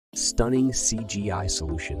stunning CGI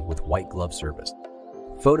solution with white glove service.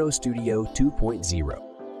 Photo Studio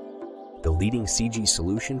 2.0, the leading CG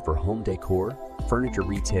solution for home decor, furniture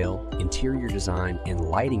retail, interior design, and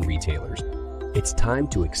lighting retailers. It's time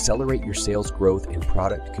to accelerate your sales growth and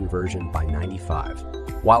product conversion by 95,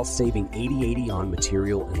 while saving 80/80 on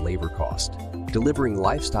material and labor cost. Delivering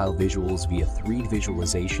lifestyle visuals via 3D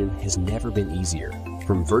visualization has never been easier.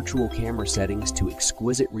 From virtual camera settings to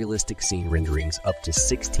exquisite realistic scene renderings up to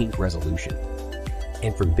 16th resolution.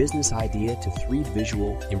 And from business idea to 3D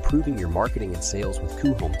visual, improving your marketing and sales with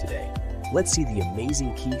Coohom today. Let's see the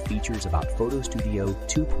amazing key features about Photo Studio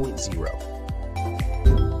 2.0.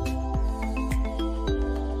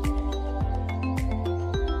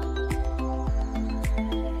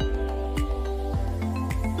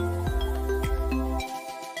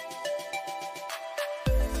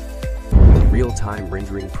 Real-time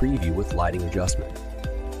rendering preview with lighting adjustment.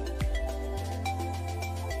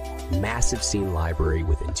 Massive scene library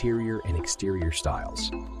with interior and exterior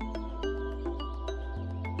styles.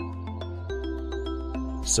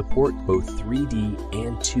 Support both 3D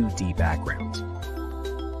and 2D backgrounds.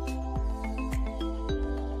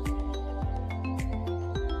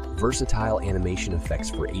 Versatile animation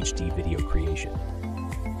effects for HD video creation.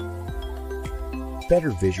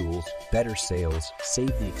 Better visuals, better sales,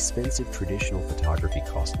 save the expensive traditional photography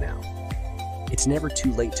cost now. It's never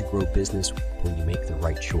too late to grow business when you make the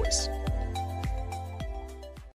right choice.